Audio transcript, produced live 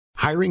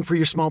Hiring for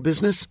your small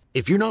business?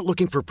 If you're not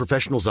looking for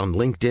professionals on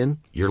LinkedIn,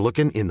 you're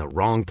looking in the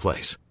wrong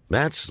place.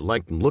 That's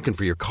like looking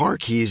for your car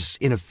keys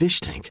in a fish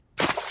tank.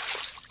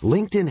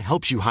 LinkedIn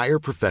helps you hire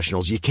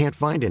professionals you can't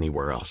find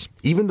anywhere else,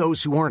 even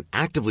those who aren't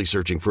actively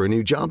searching for a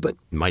new job but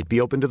might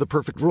be open to the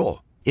perfect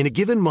role. In a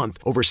given month,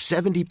 over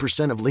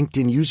 70% of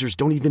LinkedIn users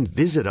don't even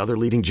visit other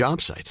leading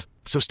job sites.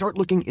 So start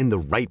looking in the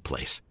right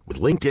place.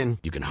 With LinkedIn,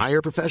 you can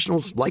hire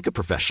professionals like a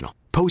professional.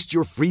 Post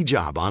your free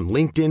job on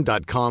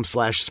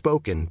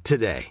linkedin.com/spoken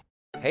today.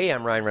 Hey,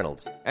 I'm Ryan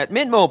Reynolds. At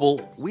Mint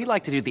Mobile, we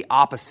like to do the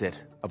opposite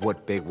of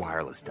what Big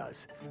Wireless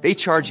does. They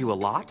charge you a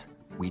lot,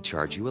 we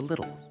charge you a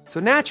little.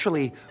 So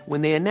naturally,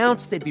 when they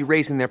announced they'd be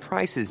raising their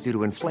prices due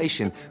to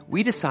inflation,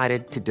 we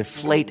decided to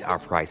deflate our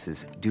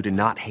prices due to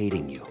not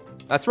hating you.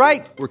 That's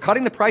right. We're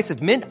cutting the price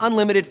of Mint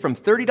Unlimited from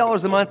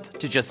 $30 a month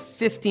to just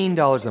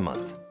 $15 a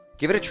month.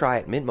 Give it a try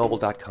at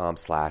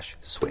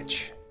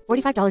mintmobile.com/switch.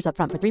 $45 up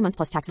front for 3 months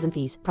plus taxes and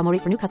fees. Promo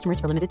rate for new customers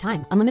for limited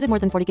time. Unlimited more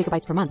than 40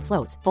 gigabytes per month.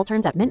 Slows full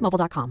terms at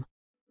mintmobile.com.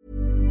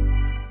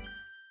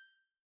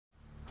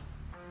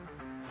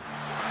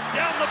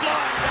 Down the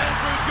blind,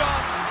 Andrew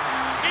John.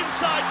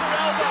 Inside for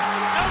Albert.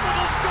 Albert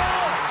will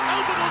score.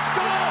 Albert will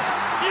score.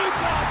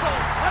 Newcastle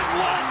have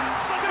won.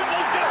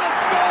 Sybil's going to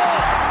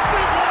score.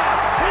 Sybil,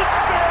 it's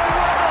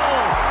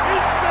farewell.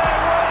 It's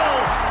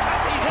farewell. And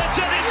he hits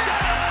it. He's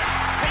got it.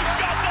 He's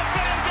got the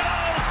field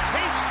goal.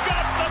 He's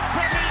got the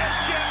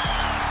premiership.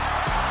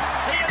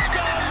 He has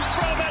gone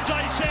from, as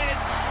I said,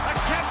 a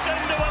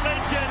captain to a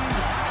legend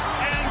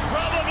and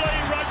probably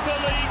rugby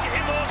league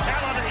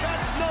immortality.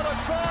 That's not a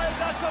try.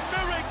 That's a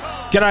miracle.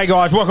 G'day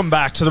guys, welcome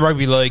back to the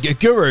Rugby League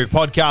Guru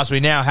podcast. We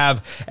now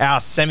have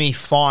our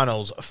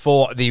semi-finals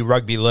for the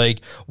Rugby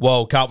League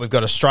World Cup. We've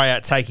got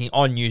Australia taking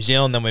on New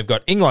Zealand, then we've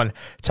got England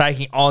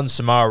taking on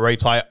Samoa.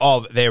 Replay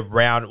of their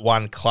round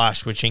one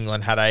clash, which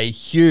England had a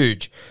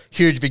huge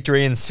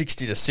victory in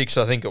 60-6,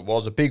 I think it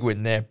was, a big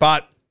win there.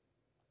 But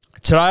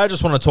today I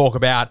just want to talk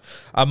about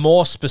a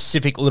more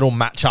specific little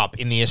matchup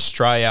in the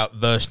Australia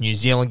versus New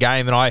Zealand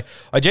game, and I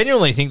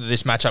genuinely think that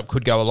this matchup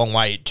could go a long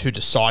way to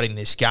deciding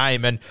this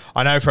game, and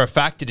I know for a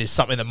fact it is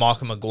something that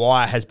Michael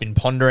Maguire has been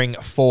pondering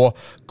for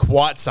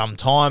quite some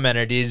time, and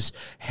it is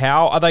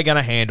how are they going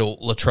to handle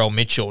Latrell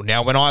Mitchell.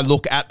 Now, when I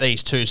look at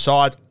these two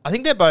sides, I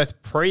think they're both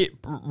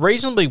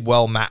reasonably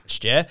well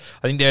matched, yeah?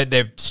 I think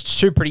they're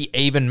two pretty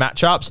even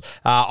matchups.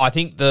 I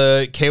think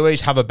the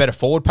Kiwis have a better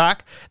forward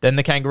pack than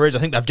the Kangaroos. I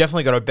think they've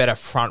definitely got a better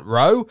front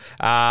row.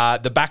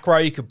 The back row,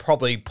 you could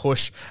probably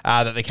push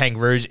that the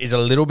Kangaroos is a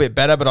little bit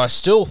better, but I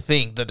still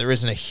think that there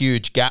isn't a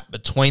huge gap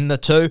between the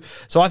two.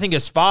 So I think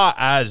as far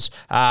as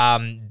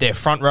their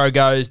front row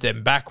goes, their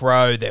back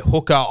row, their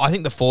hooker, I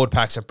think the forward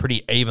packs are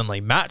pretty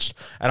evenly matched,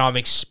 and I'm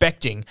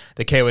expecting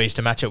the Kiwis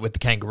to match it with the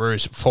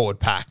Kangaroos forward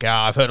pack.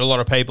 I've heard a lot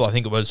of people, I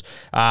think it was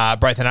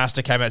Braithen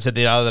Astor came out and said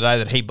the other day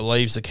that he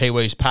believes the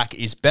Kiwis pack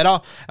is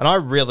better, and I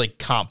really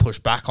can't push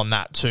back on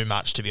that too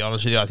much, to be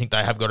honest with you. I think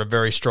they have got a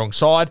very strong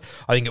side.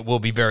 I think it will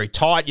be very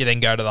tight. You then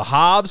go to the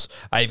halves.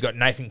 You've got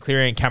Nathan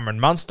Cleary and Cameron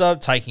Munster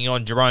taking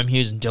on Jerome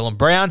Hughes and Dylan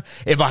Brown.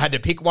 If I had to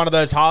pick one of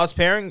those halves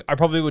pairing, I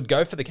probably would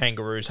go for the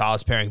Kangaroos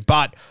halves pairing,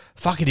 but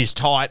fuck, it is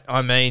tight.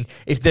 I mean,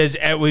 if there's,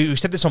 we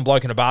said this on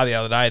Bloke in a Bar the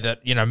other day that,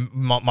 you know,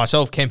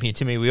 myself, Kempy and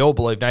Timmy, we all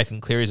believe Nathan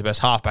Cleary is the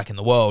best halfback in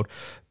the world.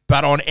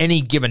 But on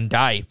any given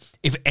day,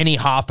 if any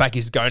halfback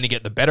is going to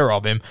get the better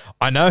of him,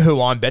 I know who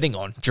I'm betting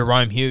on,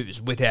 Jerome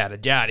Hughes, without a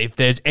doubt. If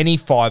there's any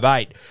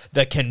 5'8"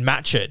 that can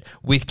match it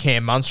with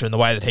Cam Munster in the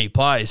way that he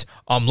plays,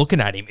 I'm looking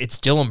at him. It's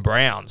Dylan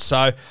Brown.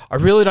 So I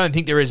really don't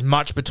think there is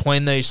much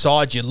between these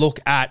sides. You look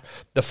at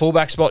the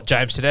fullback spot,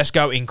 James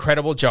Tedesco,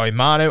 incredible. Joey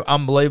Manu,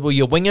 unbelievable.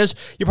 Your wingers,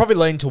 you're probably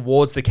leaning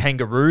towards the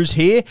Kangaroos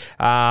here.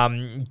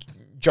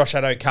 Josh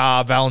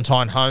Adokar,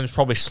 Valentine Holmes,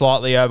 probably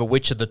slightly over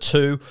which of the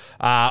two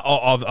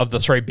of the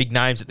three big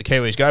names that the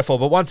Kiwis go for.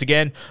 But once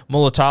again,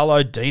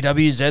 Mulatalo,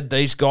 DWZ,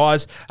 these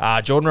guys,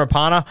 Jordan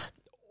Rapana,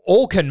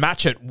 all can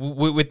match it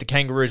with the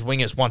Kangaroos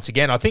wingers once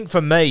again. I think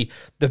for me,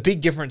 the big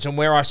difference and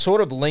where I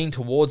sort of lean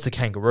towards the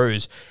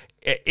Kangaroos,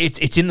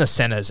 it's in the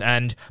centres,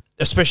 and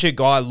especially a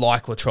guy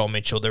like Latrell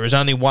Mitchell. There is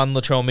only one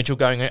Latrell Mitchell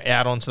going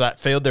out onto that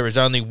field. There is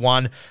only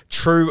one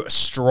true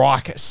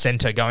strike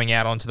centre going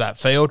out onto that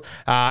field.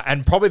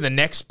 And probably the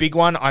next big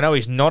one, I know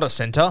he's not a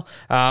centre,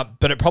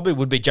 but it probably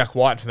would be Jack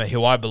White for me,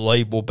 who I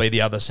believe will be the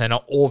other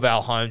centre, or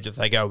Val Holmes if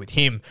they go with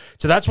him.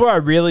 So that's where I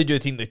really do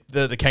think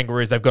the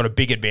Kangaroos, they've got a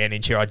big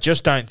advantage here. I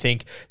just don't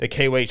think the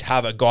Kiwis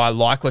have a guy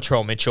like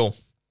Latrell Mitchell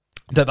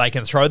that they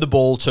can throw the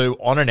ball to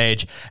on an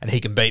edge and he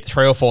can beat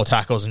 3 or 4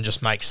 tackles and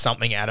just make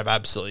something out of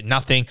absolutely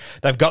nothing.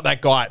 They've got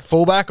that guy at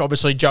fullback,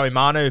 obviously Joey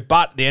Manu,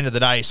 but at the end of the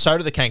day, so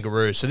do the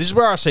Kangaroos. So this is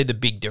where I see the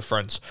big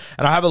difference.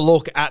 And I have a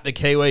look at the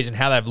Kiwis and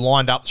how they've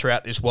lined up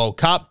throughout this World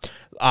Cup.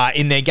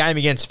 In their game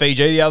against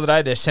Fiji the other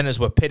day, their centres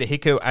were Peter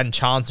Hiku and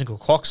Charles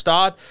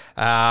Nicoll-Klokstad.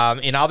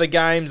 In other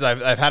games,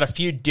 they've had a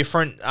few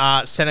different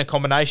centre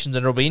combinations,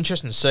 and it'll be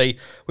interesting to see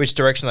which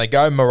direction they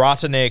go.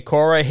 Marata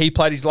Niukore, he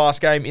played his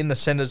last game in the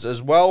centres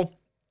as well.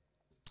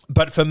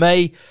 But for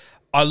me,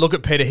 I look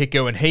at Peter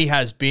Hiku and he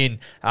has been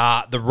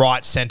the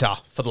right centre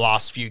for the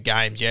last few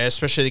games,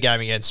 especially the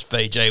game against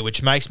Fiji,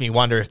 which makes me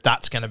wonder if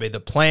that's going to be the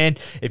plan.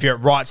 If you're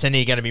at right centre,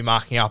 you're going to be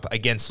marking up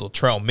against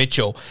Latrell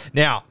Mitchell.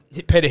 Now,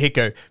 Peter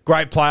Hiku,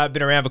 great player,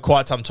 been around for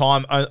quite some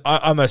time,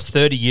 almost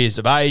 30 years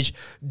of age.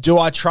 Do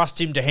I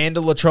trust him to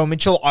handle Latrell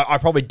Mitchell? I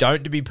probably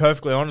don't, to be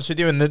perfectly honest with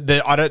you. And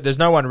there's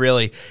no one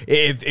really,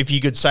 if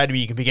you could say to me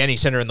you can pick any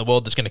centre in the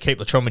world that's going to keep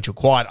Latrell Mitchell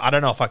quiet, I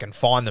don't know if I can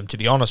find them, to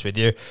be honest with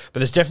you. But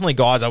there's definitely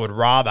guys I would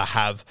rather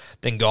have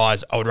than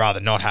guys I would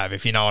rather not have,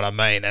 if you know what I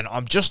mean. And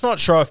I'm just not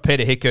sure if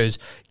Peter Hiku's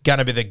going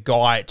to be the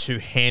guy to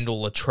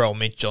handle Latrell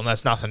Mitchell. And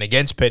that's nothing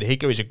against Peter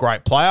Hiku. He's a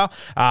great player.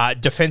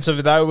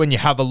 Defensively, though, when you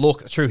have a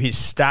look through his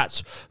stats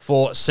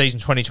for season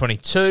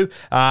 2022,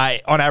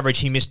 on average,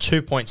 he missed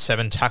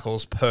 2.7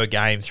 tackles per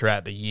game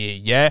throughout the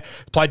year.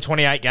 Played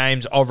 28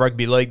 games of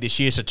rugby league this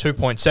year, so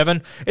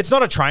 2.7. It's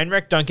not a train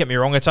wreck, don't get me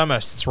wrong. It's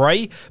almost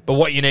 3. But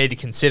what you need to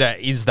consider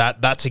is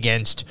that that's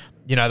against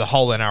the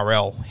whole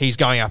NRL. He's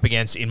going up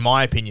against, in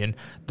my opinion,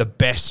 the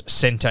best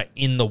centre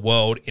in the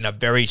world in a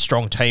very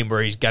strong team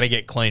where he's going to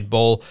get clean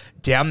ball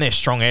down their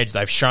strong edge.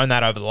 They've shown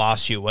that over the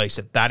last few weeks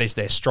that is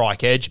their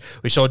strike edge.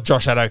 We saw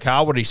Josh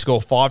Adokar, what did he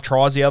score, 5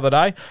 tries the other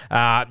day,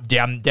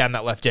 down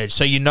that left edge.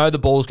 So the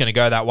ball's going to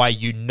go that way.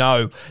 You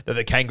know that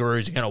the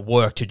Kangaroos are going to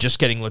work to just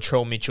getting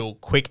Latrell Mitchell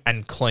quick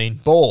and clean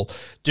ball.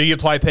 Do you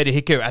play Peter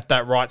Hiku at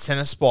that right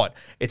centre spot?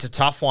 It's a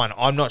tough one.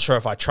 I'm not sure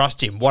if I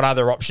trust him. What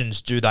other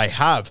options do they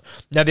have?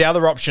 Now, the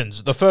other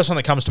options, the first one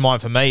that comes to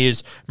mind for me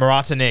is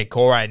Marata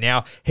Niukore.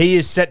 Now, he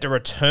is set to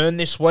return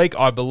this week.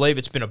 I believe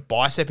it's been a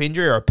bicep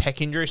injury or a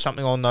pec injury,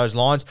 something along those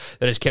lines,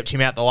 that has kept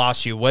him out the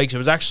last few weeks. It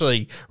was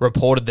actually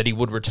reported that he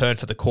would return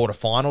for the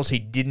quarterfinals. He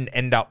didn't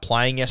end up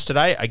playing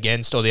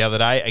the other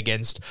day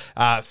against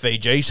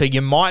Fiji, so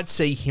you might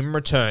see him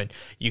return.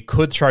 You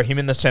could throw him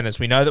in the centres.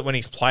 We know that when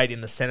he's played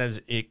in the centres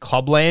at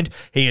Clubland,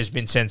 he has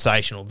been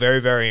sensational. Very,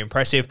 very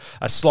impressive.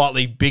 A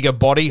slightly bigger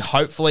body.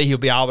 Hopefully he'll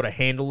be able to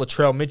handle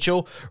Latrell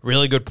Mitchell.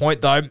 Really good point,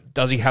 though.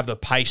 Does he have the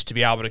pace to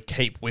be able to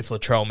keep with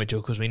Latrell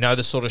Mitchell? Because we know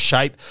the sort of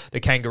shape the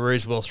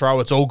Kangaroos will throw.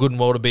 It's all good and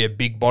well to be a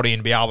big body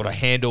and be able to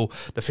handle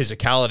the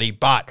physicality,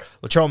 but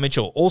Latrell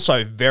Mitchell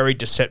also very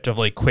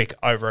deceptively quick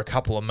over a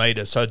couple of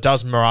metres. So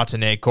does Marata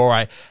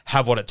Niukore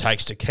have what it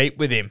takes to keep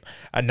with him?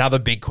 Another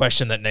big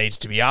question that needs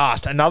to be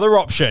asked. Another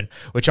option,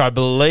 which I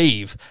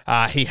believe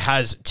he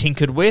has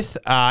tinkered with,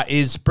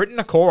 is Briton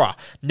Nikora.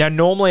 Now,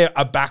 normally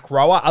a back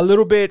rower, a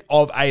little bit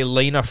of a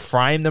leaner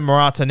frame than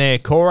Marata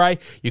Niukore.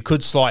 You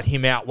could slide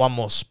him out one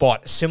more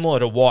spot, similar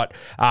to what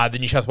the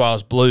New South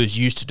Wales Blues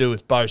used to do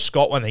with Beau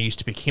Scott when they used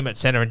to pick him at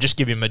centre and just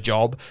give him a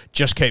job,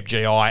 just keep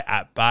GI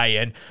at bay.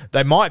 And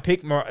they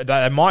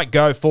might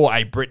go for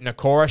a Briton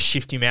Nikora,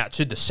 shift him out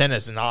to the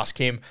centres and ask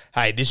him,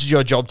 hey, this is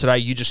your job today.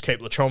 You just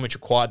keep Latrell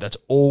Mitchell quiet. That's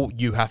all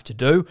you have to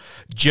do.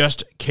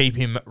 Just keep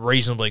him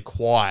reasonably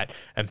quiet.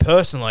 And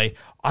personally,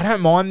 I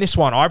don't mind this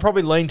one. I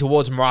probably lean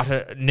towards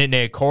Marata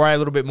Niukore a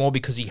little bit more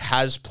because he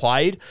has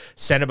played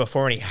centre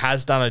before and he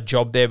has done a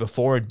job there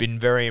before and been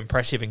very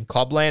impressive in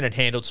Clubland and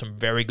handled some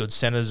very good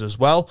centres as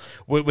well.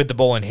 With the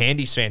ball in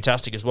hand, he's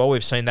fantastic as well.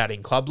 We've seen that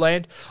in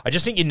Clubland. I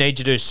just think you need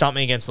to do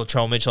something against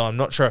Latrell Mitchell. I'm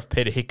not sure if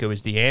Peter Hiku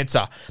is the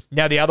answer.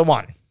 Now, the other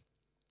one.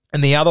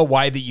 And the other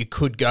way that you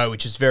could go,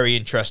 which is very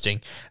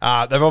interesting,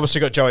 they've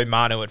obviously got Joey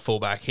Manu at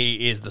fullback.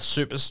 He is the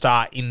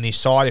superstar in this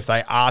side. If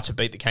they are to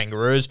beat the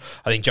Kangaroos,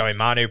 I think Joey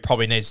Manu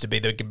probably needs to be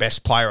the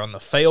best player on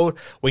the field.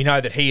 We know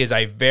that he is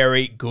a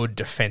very good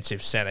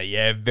defensive centre.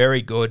 Yeah,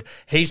 very good.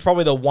 He's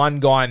probably the one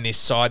guy in this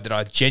side that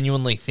I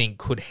genuinely think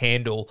could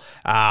handle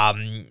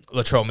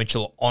Latrell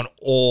Mitchell on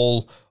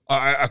all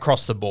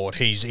across the board.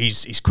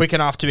 He's quick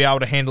enough to be able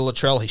to handle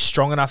Latrell. He's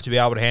strong enough to be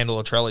able to handle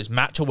Latrell. His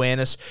match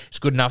awareness is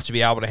good enough to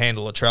be able to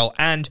handle Latrell.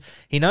 And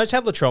he knows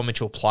how Latrell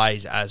Mitchell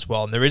plays as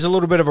well. And there is a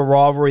little bit of a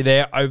rivalry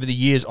there over the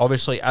years.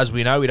 Obviously, as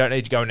we know, we don't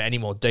need to go into any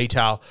more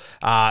detail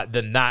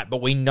than that.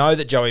 But we know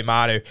that Joey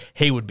Manu,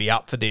 he would be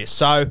up for this.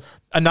 So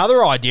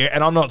another idea,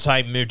 and I'm not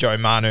saying move Joey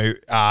Manu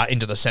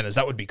into the centres.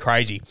 That would be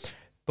crazy.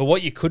 But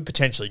what you could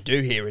potentially do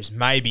here is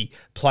maybe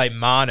play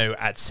Manu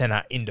at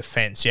centre in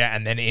defence,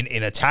 and then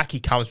in attack he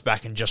comes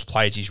back and just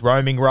plays his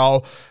roaming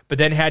role. But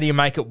then how do you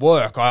make it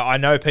work? I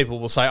know people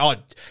will say, oh,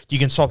 you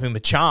can swap him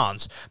with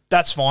Chance.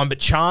 That's fine, but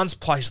Chance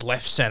plays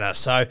left centre.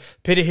 So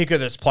Peter Hiku,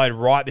 that's played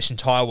right this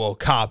entire World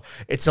Cup,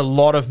 it's a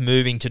lot of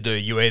moving to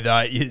do.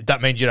 That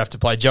means you'd have to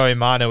play Joey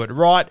Manu at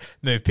right,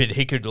 move Peter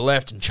Hiku to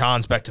left and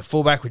Chance back to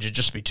fullback, which would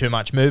just be too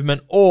much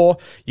movement. Or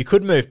you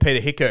could move Peter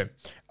Hiku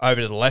over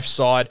to the left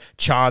side,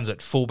 Chance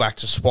at fullback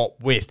to swap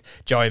with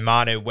Joey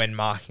Manu when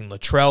marking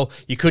Latrell.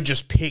 You could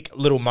just pick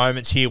little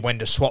moments here when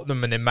to swap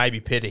them, and then maybe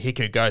Peter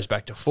Hiku goes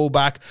back to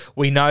fullback.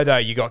 We know, though,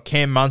 you got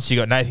Cam Munster, you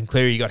got Nathan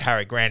Cleary, you got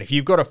Harry Grant. If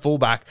you've got a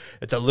fullback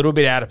that's a little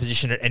bit out of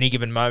position at any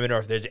given moment, or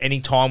if there's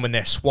any time when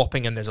they're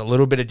swapping and there's a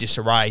little bit of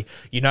disarray,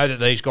 you know that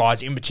these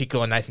guys, in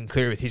particular Nathan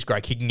Cleary with his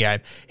great kicking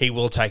game, he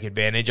will take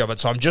advantage of it.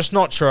 So I'm just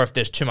not sure if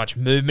there's too much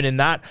movement in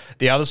that.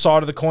 The other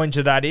side of the coin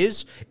to that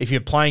is, if you're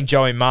playing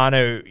Joey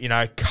Manu,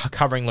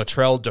 covering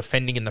Latrell,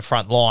 defending in the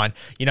front line,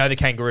 you know the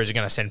Kangaroos are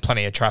going to send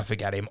plenty of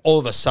traffic at him. All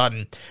of a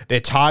sudden, their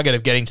target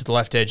of getting to the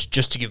left edge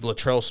just to give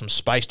Latrell some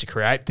space to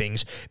create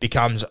things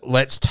becomes,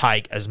 let's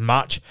take as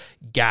much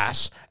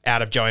gas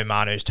out of Joey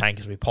Manu's tank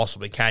as we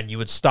possibly can. You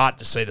would start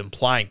to see them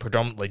playing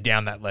predominantly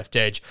down that left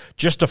edge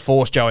just to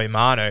force Joey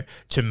Manu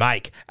to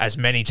make as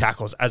many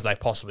tackles as they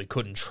possibly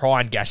could and try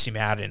and gas him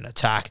out in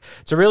attack.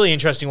 It's a really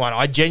interesting one.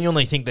 I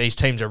genuinely think these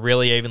teams are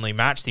really evenly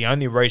matched. The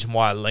only reason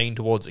why I lean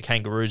towards the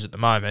Kangaroos at the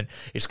moment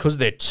is because of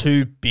their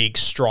two big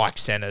strike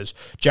centres,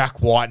 Jack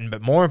Whiten,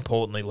 but more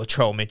importantly,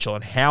 Latrell Mitchell,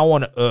 and how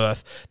on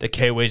earth the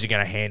Kiwis are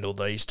going to handle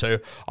these two.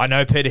 I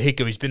know Peter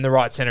Hiku, he's been the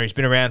right centre, he's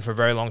been around for a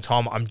very long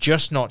time. I'm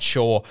just not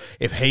sure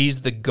if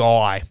he's the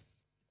guy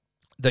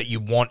that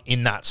you want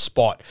in that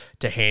spot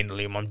to handle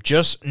him. I'm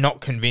just not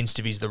convinced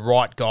if he's the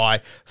right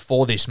guy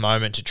for this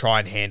moment to try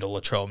and handle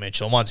Latrell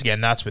Mitchell. And once again,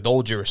 that's with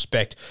all due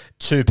respect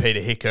to Peter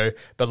Hiku,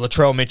 but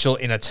Latrell Mitchell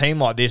in a team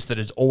like this that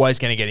is always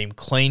going to get him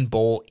clean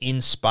ball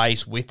in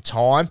space with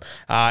time,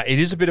 it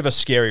is a bit of a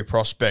scary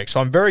prospect. So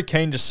I'm very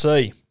keen to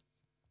see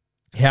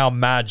how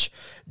Madge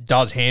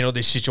does handle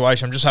this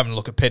situation. I'm just having a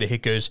look at Peter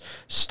Hiku's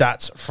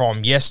stats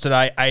from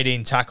yesterday.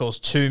 18 tackles,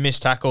 2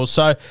 missed tackles,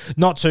 so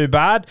not too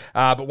bad.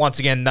 But once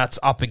again, that's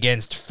up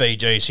against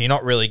Fiji, so you're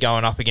not really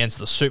going up against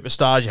the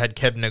superstars. You had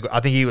Kevin,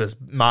 I think he was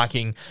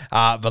marking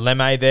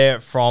Valeme there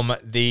from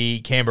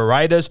the Canberra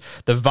Raiders.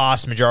 The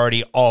vast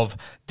majority of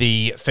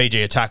the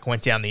Fiji attack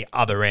went down the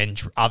other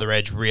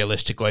edge.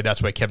 Realistically,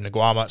 that's where Kevin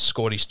Naiqama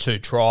scored his 2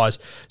 tries.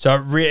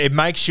 So it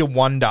makes you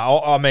wonder.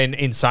 I mean,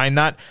 in saying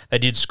that, they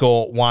did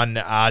score one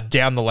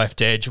down the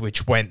left edge,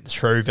 which went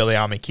through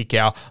Viliami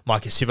Kikau.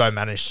 Mike Sivo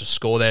managed to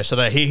score there. So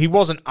that he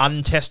wasn't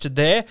untested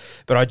there,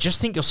 but I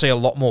just think you'll see a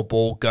lot more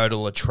ball go to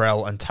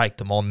Latrell and take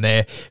them on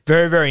there.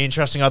 Very, very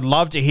interesting. I'd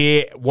love to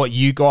hear what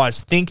you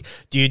guys think.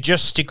 Do you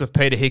just stick with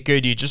Peter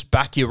Hiku? Do you just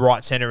back your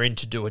right centre in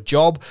to do a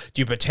job?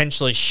 Do you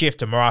potentially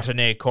shift a Marata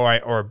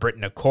Niukore or a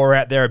Briton Okora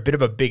out there, a bit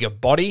of a bigger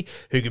body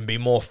who can be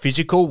more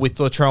physical with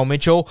Latrell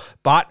Mitchell,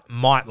 but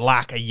might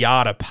lack a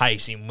yard of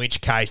pace, in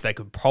which case they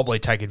could probably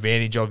take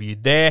advantage of you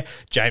there.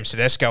 James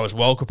Tedesco as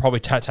well could probably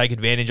take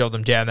advantage of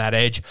them down that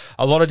edge.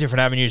 A lot of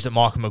different avenues that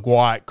Michael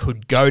Maguire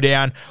could go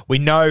down. We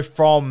know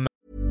from...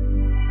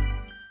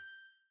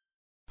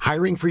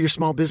 Hiring for your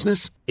small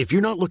business? If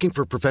you're not looking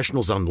for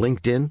professionals on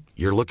LinkedIn,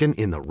 you're looking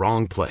in the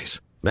wrong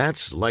place.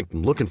 That's like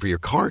looking for your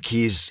car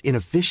keys in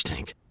a fish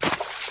tank.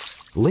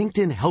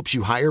 LinkedIn helps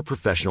you hire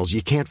professionals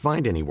you can't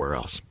find anywhere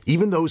else,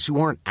 even those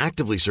who aren't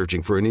actively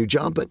searching for a new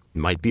job but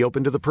might be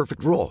open to the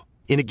perfect role.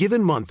 In a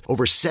given month,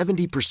 over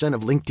 70%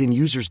 of LinkedIn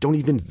users don't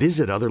even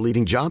visit other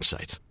leading job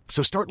sites.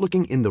 So start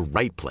looking in the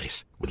right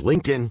place. With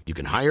LinkedIn, you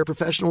can hire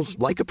professionals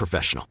like a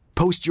professional.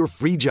 Post your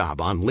free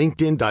job on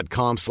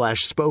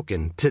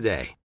linkedin.com/spoken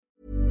today.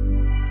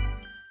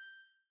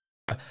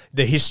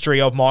 The history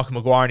of Michael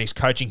Maguire and his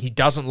coaching, he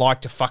doesn't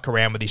like to fuck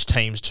around with his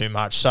teams too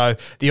much. So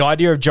the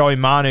idea of Joey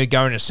Manu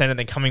going to centre and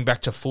then coming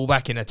back to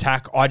fullback in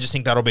attack, I just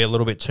think that'll be a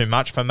little bit too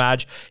much for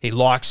Madge. He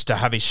likes to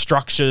have his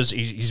structures.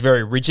 He's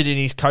very rigid in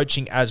his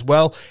coaching as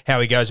well, how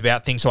he goes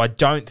about things. So I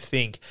don't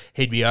think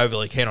he'd be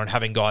overly keen on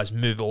having guys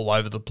move all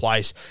over the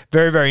place.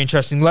 Very, very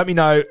interesting. Let me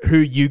know who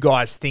you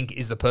guys think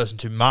is the person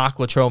to mark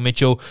Latrell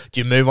Mitchell. Do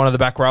you move one of the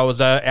back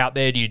rowers out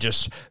there? Do you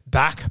just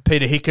back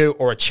Peter Hiku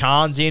or a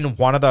Chance in?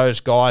 One of those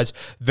guys.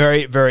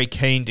 Very, very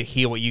keen to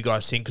hear what you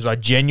guys think, because I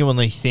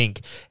genuinely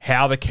think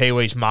how the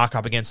Kiwis mark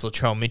up against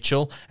Latrell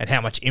Mitchell and how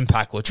much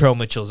impact Latrell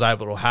Mitchell is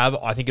able to have,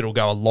 I think it'll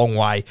go a long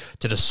way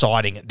to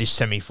deciding this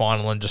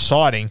semi-final and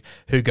deciding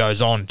who goes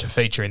on to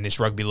feature in this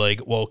Rugby League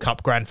World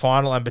Cup Grand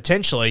Final and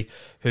potentially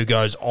who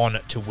goes on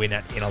to win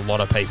it in a lot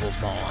of people's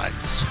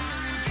minds.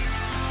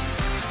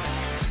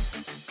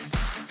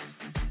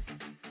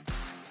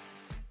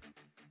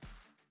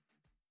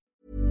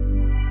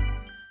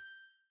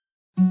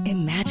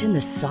 Imagine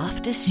the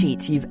softest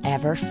sheets you've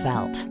ever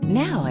felt.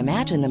 Now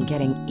imagine them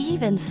getting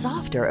even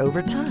softer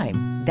over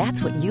time.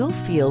 That's what you'll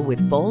feel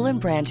with Boll &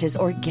 Branch's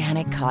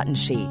organic cotton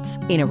sheets.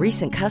 In a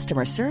recent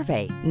customer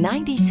survey,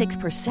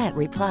 96%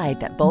 replied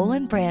that Boll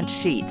 & Branch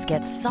sheets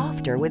get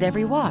softer with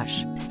every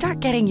wash. Start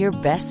getting your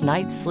best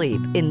night's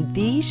sleep in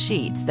these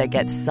sheets that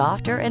get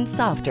softer and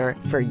softer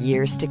for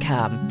years to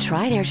come.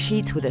 Try their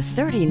sheets with a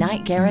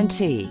 30-night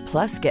guarantee.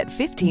 Plus, get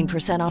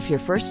 15% off your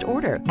first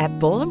order at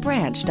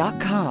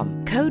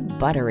bollandbranch.com. Code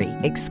BUTTERY.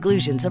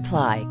 Exclusions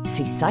apply.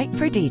 See site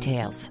for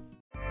details.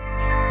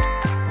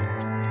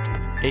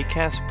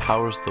 Acast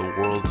powers the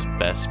world's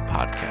best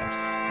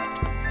podcasts.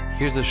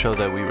 Here's a show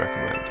that we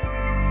recommend.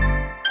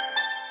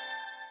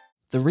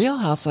 The Real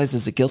Housewives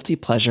is a guilty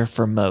pleasure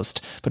for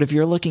most, but if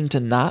you're looking to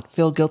not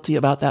feel guilty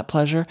about that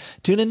pleasure,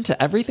 tune in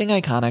to Everything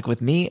Iconic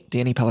with me,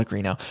 Danny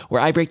Pellegrino,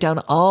 where I break down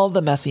all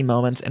the messy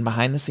moments and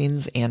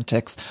behind-the-scenes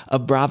antics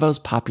of Bravo's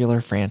popular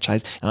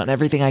franchise. And on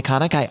Everything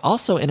Iconic, I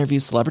also interview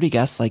celebrity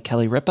guests like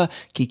Kelly Ripa,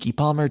 Keke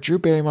Palmer, Drew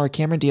Barrymore,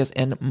 Cameron Diaz,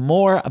 and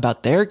more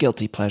about their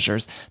guilty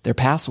pleasures, their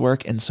past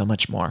work, and so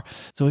much more.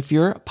 So if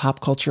you're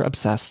pop culture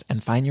obsessed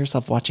and find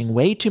yourself watching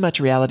way too much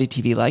reality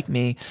TV like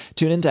me,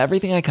 tune in to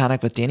Everything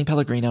Iconic with Danny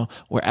Pellegrino,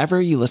 wherever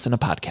you listen to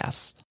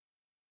podcasts.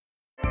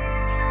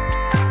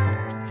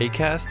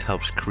 Acast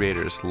helps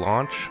creators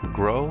launch,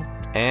 grow,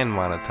 and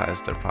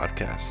monetize their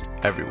podcasts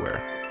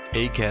everywhere.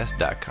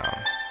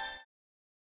 Acast.com.